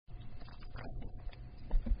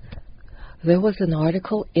There was an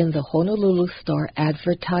article in the Honolulu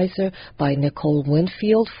Star-Advertiser by Nicole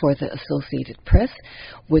Winfield for the Associated Press,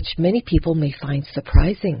 which many people may find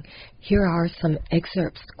surprising. Here are some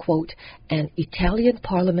excerpts. Quote, an Italian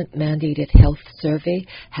parliament-mandated health survey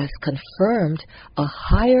has confirmed a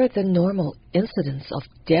higher than normal incidence of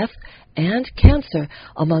death and cancer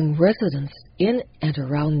among residents in and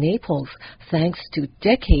around Naples, thanks to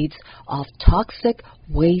decades of toxic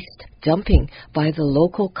waste dumping by the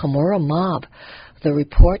local Camorra mob. The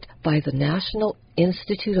report by the National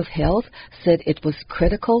Institute of Health said it was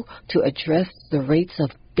critical to address the rates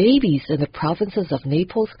of babies in the provinces of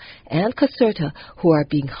Naples and Caserta who are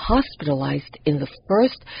being hospitalized in the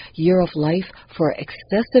first year of life for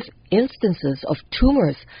excessive instances of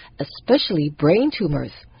tumors, especially brain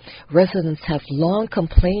tumors. Residents have long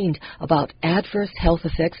complained about adverse health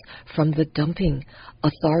effects from the dumping.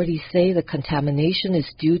 Authorities say the contamination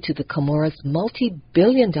is due to the Camorra's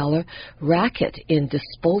multi-billion-dollar racket in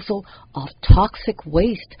disposal of toxic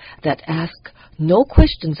waste that asks no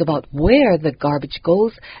questions about where the garbage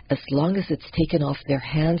goes as long as it's taken off their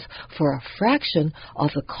hands for a fraction of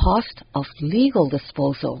the cost of legal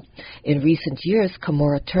disposal. In recent years,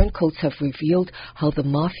 Camorra turncoats have revealed how the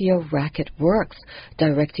mafia racket works,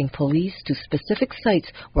 directing police to specific sites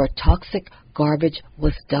where toxic garbage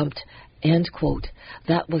was dumped. End quote.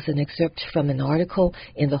 That was an excerpt from an article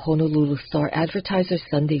in the Honolulu Star-Advertiser,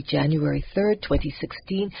 Sunday, January 3rd,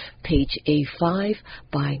 2016, page A5,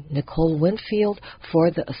 by Nicole Winfield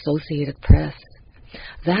for the Associated Press.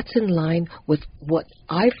 That's in line with what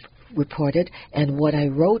I've reported and what I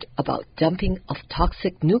wrote about dumping of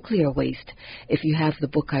toxic nuclear waste. If you have the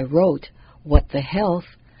book I wrote, What the Health,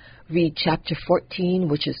 read Chapter 14,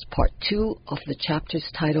 which is Part 2 of the chapters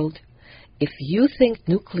titled, If You Think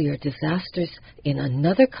Nuclear Disasters in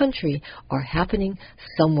Another Country Are Happening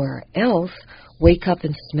Somewhere Else, Wake Up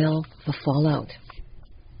and Smell the Fallout.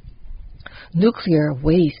 Nuclear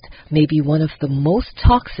waste may be one of the most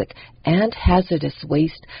toxic and hazardous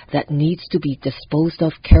waste that needs to be disposed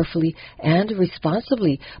of carefully and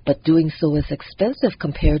responsibly, but doing so is expensive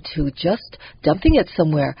compared to just dumping it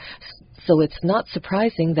somewhere. So it's not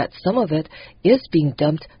surprising that some of it is being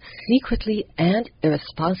dumped secretly and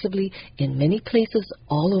irresponsibly in many places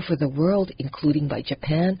all over the world, including by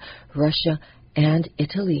Japan, Russia, and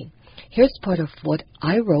Italy. Here's part of what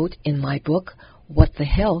I wrote in my book, What the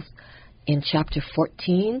Health, in Chapter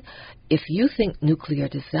 14. If you think nuclear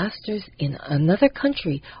disasters in another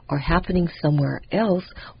country are happening somewhere else,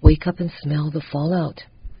 wake up and smell the fallout.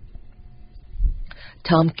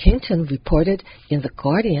 Tom Kington reported in The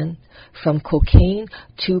Guardian, from cocaine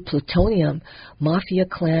to plutonium, mafia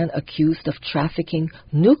clan accused of trafficking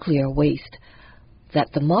nuclear waste,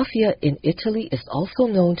 that the mafia in Italy is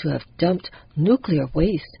also known to have dumped nuclear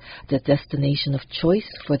waste. The destination of choice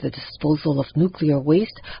for the disposal of nuclear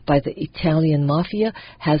waste by the Italian mafia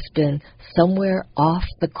has been somewhere off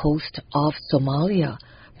the coast of Somalia.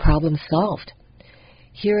 Problem solved.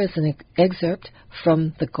 Here is an excerpt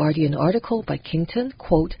from the Guardian article by Kington.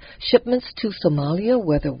 Quote, shipments to Somalia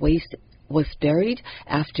where the waste was buried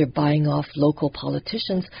after buying off local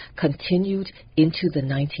politicians continued into the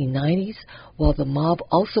 1990s, while the mob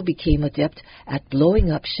also became adept at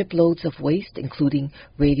blowing up shiploads of waste, including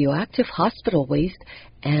radioactive hospital waste,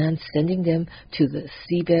 and sending them to the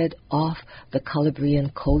seabed off the Calabrian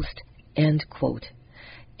coast. End quote.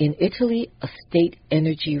 In Italy, a state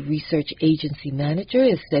energy research agency manager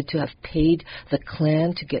is said to have paid the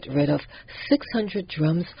clan to get rid of 600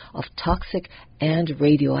 drums of toxic and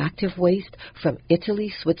radioactive waste from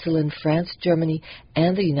Italy, Switzerland, France, Germany,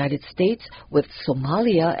 and the United States, with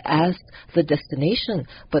Somalia as the destination,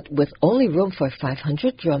 but with only room for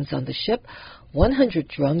 500 drums on the ship. 100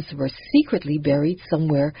 drums were secretly buried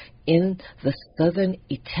somewhere in the southern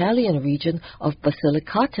Italian region of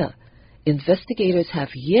Basilicata. Investigators have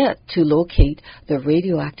yet to locate the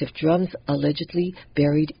radioactive drums allegedly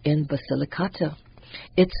buried in Basilicata.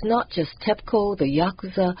 It's not just TEPCO, the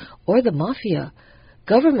Yakuza, or the Mafia.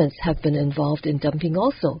 Governments have been involved in dumping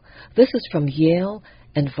also. This is from Yale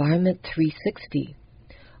Environment 360.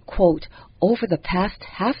 Quote, over the past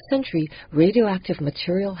half-century, radioactive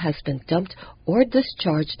material has been dumped or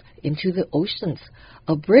discharged into the oceans.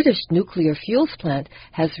 A British nuclear fuels plant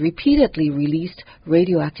has repeatedly released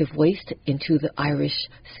radioactive waste into the Irish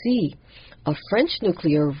Sea. A French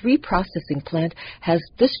nuclear reprocessing plant has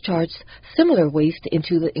discharged similar waste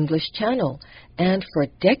into the English Channel. And for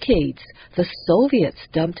decades, the Soviets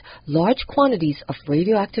dumped large quantities of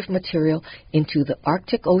radioactive material into the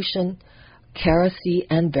Arctic Ocean, Kara Sea,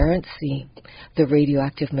 and Barents Sea. The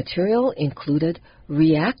radioactive material included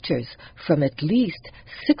reactors from at least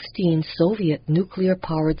 16 Soviet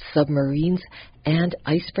nuclear-powered submarines and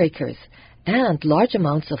icebreakers, and large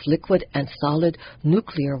amounts of liquid and solid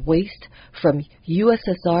nuclear waste from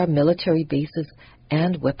USSR military bases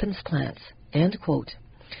and weapons plants." End quote.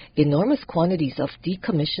 Enormous quantities of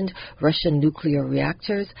decommissioned Russian nuclear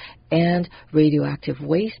reactors and radioactive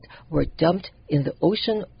waste were dumped in the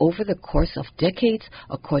ocean over the course of decades,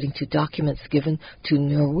 according to documents given to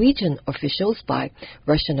Norwegian officials by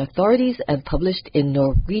Russian authorities and published in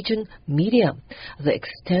Norwegian media. The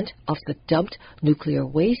extent of the dumped nuclear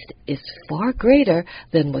waste is far greater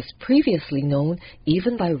than was previously known,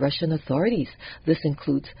 even by Russian authorities. This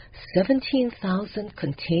includes 17,000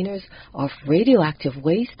 containers of radioactive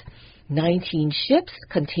waste, 19 ships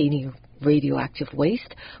containing radioactive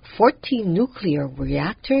waste, 14 nuclear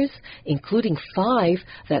reactors, including 5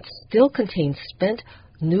 that still contain spent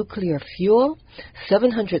nuclear fuel,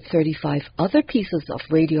 735 other pieces of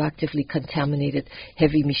radioactively contaminated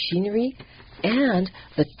heavy machinery, and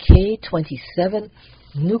the K-27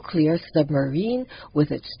 nuclear submarine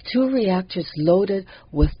with its 2 reactors loaded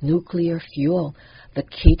with nuclear fuel. The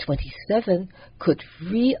K-27 could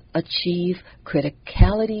re-achieve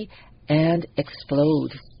criticality and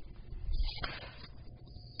explode.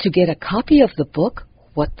 To get a copy of the book,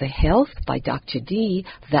 What the Health by Dr. D,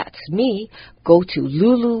 that's me, go to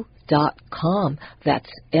lulu.com. That's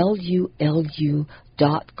LULU.com.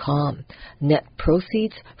 Net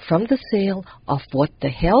proceeds from the sale of What the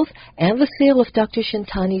Health and the sale of Dr.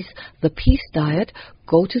 Shintani's The Peace Diet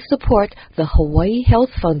go to support the Hawaii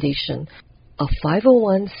Health Foundation, a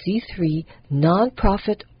 501c3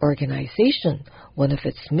 nonprofit organization. One of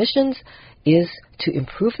its missions is to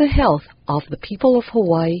improve the health of the people of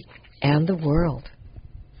Hawaii and the world.